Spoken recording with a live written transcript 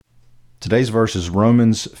Today's verse is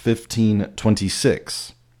Romans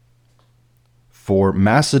 15:26. For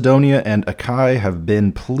Macedonia and Achaia have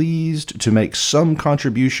been pleased to make some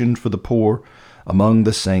contribution for the poor among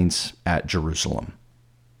the saints at Jerusalem.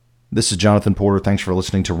 This is Jonathan Porter. Thanks for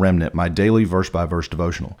listening to Remnant, my daily verse-by-verse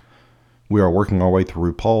devotional. We are working our way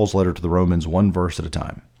through Paul's letter to the Romans, one verse at a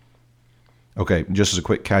time. Okay, just as a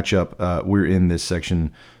quick catch-up, we're in this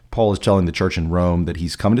section. Paul is telling the church in Rome that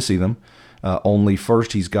he's coming to see them. Only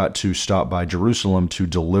first he's got to stop by Jerusalem to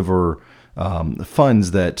deliver funds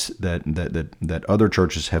that other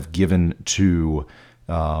churches have given to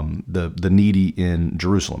the needy in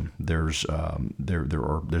Jerusalem. There's a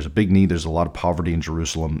big need. There's a lot of poverty in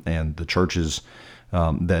Jerusalem, and the churches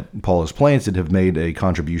that Paul has planted have made a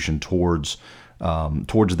contribution towards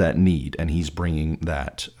that need, and he's bringing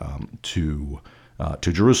that to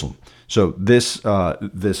Jerusalem. So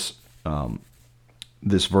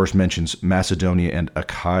this verse mentions Macedonia and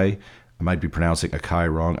Achaia. I might be pronouncing Achaia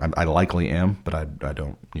wrong. I likely am, but I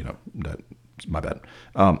don't. That's my bad.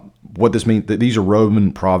 What this means, that these are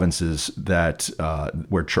Roman provinces that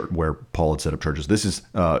where Paul had set up churches. This is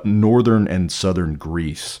northern and southern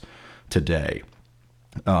Greece today.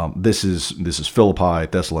 This is Philippi,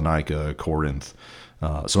 Thessalonica, Corinth,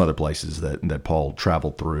 some other places that Paul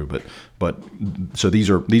traveled through. But so these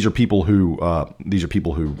are people who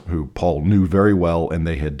Paul knew very well, and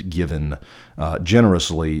they had given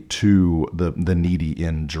generously to the needy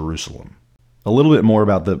in Jerusalem. A little bit more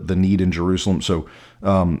about the need in Jerusalem. So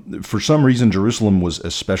for some reason, Jerusalem was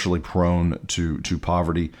especially prone to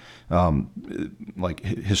poverty. Like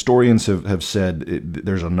historians have said,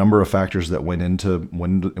 there's a number of factors that went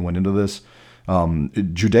into this.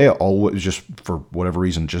 Judea always, just for whatever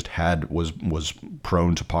reason, was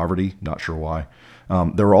prone to poverty. Not sure why.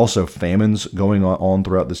 There were also famines going on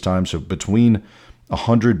throughout this time. So between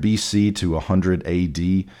 100 BC to 100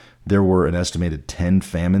 AD, there were an estimated 10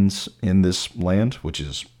 famines in this land, which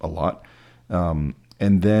is a lot. And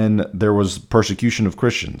then there was persecution of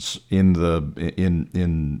Christians in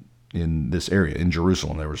this area in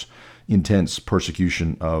Jerusalem. There was intense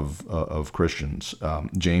persecution of Christians.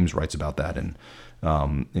 James writes about that in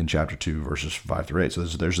chapter 2, verses 5 through 8. So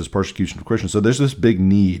there's this persecution of Christians. So there's this big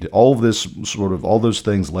need. All those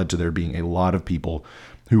things led to there being a lot of people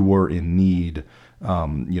who were in need,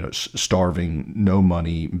 starving, no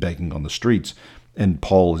money, begging on the streets. And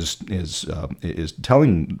Paul is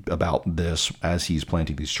telling about this as he's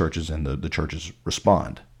planting these churches, and the churches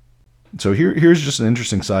respond. So here's just an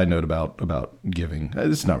interesting side note about giving.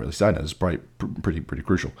 It's not really a side note. It's probably pretty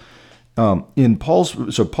crucial.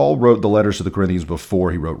 Paul wrote the letters to the Corinthians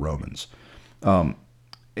before he wrote Romans, and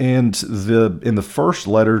in the first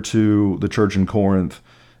letter to the church in Corinth,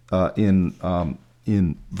 in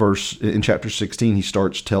chapter 16, he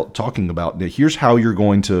starts talking about, here's how you're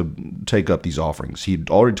going to take up these offerings. He'd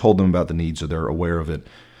already told them about the need, so they're aware of it,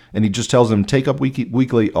 and he just tells them, take up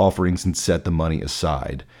weekly offerings and set the money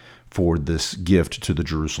aside for this gift to the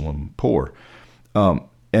Jerusalem poor.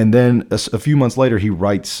 And then a few months later, he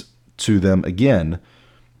writes to them again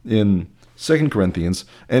in 2 Corinthians,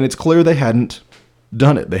 and it's clear they hadn't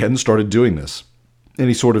done it. They hadn't started doing this. And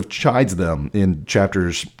he sort of chides them in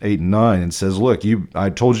chapters 8 and 9 and says, look, I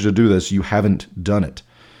told you to do this. You haven't done it.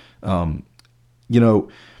 The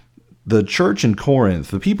church in Corinth,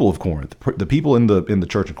 the people of Corinth, the people in the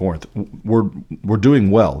church in Corinth were doing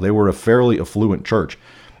well. They were a fairly affluent church.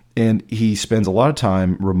 And he spends a lot of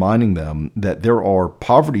time reminding them that there are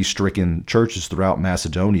poverty-stricken churches throughout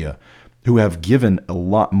Macedonia who have given a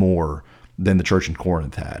lot more than the church in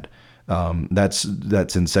Corinth had. That's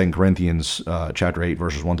in 2 Corinthians chapter 8,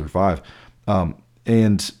 verses 1 through 5.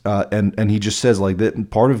 And he just says like that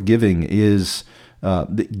part of giving is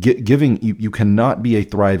giving. You cannot be a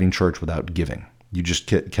thriving church without giving. You just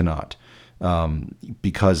cannot.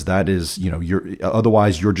 Because that is,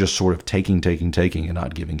 otherwise you're just sort of taking and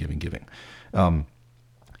not giving.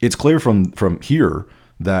 It's clear from here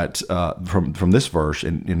that from this verse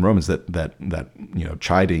in Romans that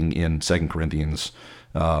chiding in 2 Corinthians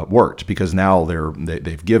worked, because now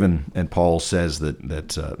they've given, and Paul says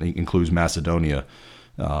that he includes Macedonia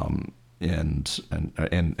and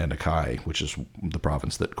Achaia, which is the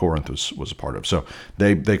province that Corinth was a part of. So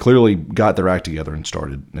they clearly got their act together and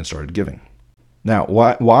started giving. Now,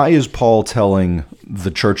 why is Paul telling the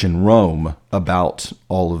church in Rome about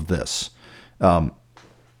all of this?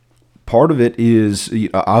 Part of it is,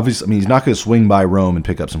 obviously, he's not going to swing by Rome and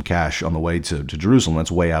pick up some cash on the way to Jerusalem.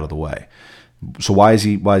 That's way out of the way. So why is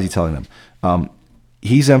he telling them?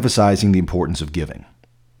 He's emphasizing the importance of giving.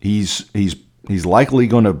 He's He's likely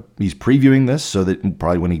he's previewing this so that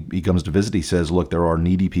probably when he comes to visit, he says, look, there are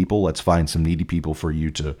needy people. Let's find some needy people for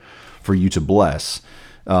you to bless.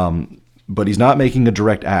 But he's not making a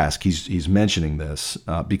direct ask. He's mentioning this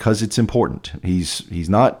because it's important. He's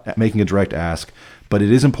not making a direct ask, but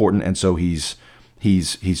it is important. And so he's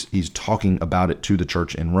talking about it to the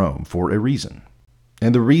church in Rome for a reason.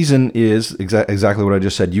 And the reason is exactly what I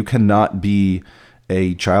just said. You cannot be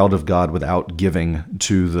a child of God without giving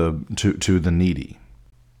to the needy.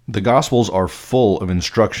 The Gospels are full of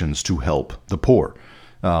instructions to help the poor.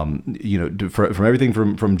 From everything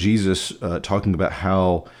from Jesus talking about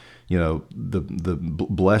how the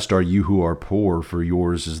blessed are you who are poor, for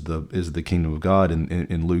yours is the kingdom of God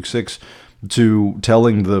in Luke 6, to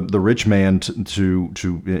telling the rich man to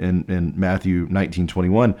in Matthew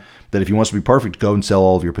 19:21 that if he wants to be perfect, go and sell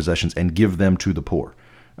all of your possessions and give them to the poor.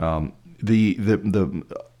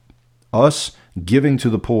 Us giving to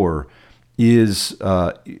the poor is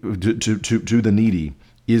to the needy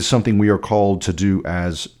is something we are called to do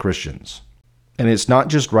as Christians. And it's not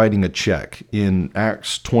just writing a check. In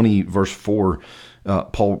Acts 20 verse 4,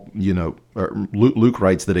 Luke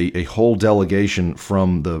writes that a whole delegation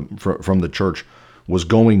from the church was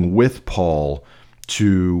going with Paul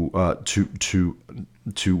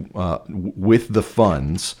with the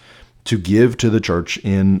funds to give to the church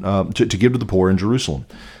to give to the poor in Jerusalem.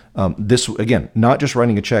 This, again, not just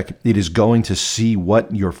writing a check, it is going to see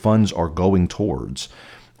what your funds are going towards.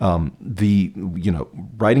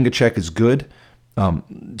 Writing a check is good.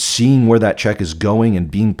 Seeing where that check is going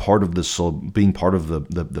and being part of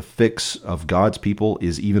the fix of God's people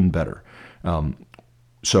is even better.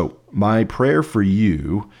 So my prayer for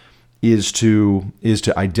you is to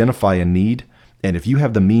identify a need, and if you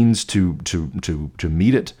have the means to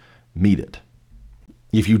meet it, meet it.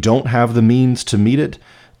 If you don't have the means to meet it,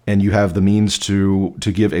 and you have the means to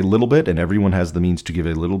give a little bit, and everyone has the means to give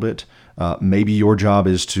a little bit, maybe your job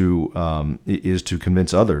is to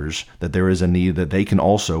convince others that there is a need that they can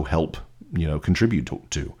also help, contribute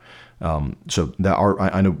to. So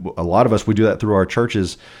I know a lot of us, we do that through our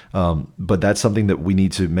churches, but that's something that we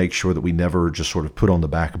need to make sure that we never just sort of put on the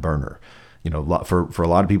back burner. For a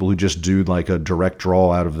lot of people who just do like a direct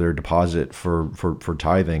draw out of their deposit for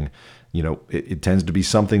tithing, it tends to be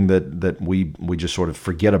something that we just sort of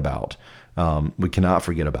forget about. We cannot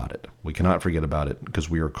forget about it. We cannot forget about it because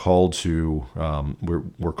we are called to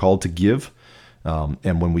we're called to give.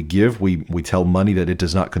 And when we give, we tell money that it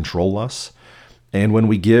does not control us. And when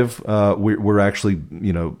we give, we're actually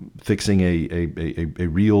fixing a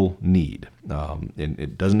real need. And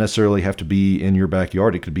it doesn't necessarily have to be in your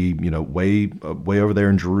backyard. It could be way over there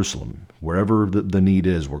in Jerusalem, wherever the need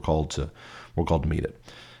is. We're called to meet it.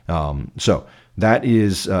 So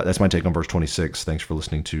that's my take on verse 26. Thanks for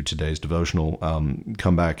listening to today's devotional.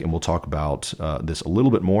 Come back and we'll talk about this a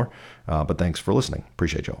little bit more. But thanks for listening.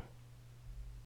 Appreciate y'all.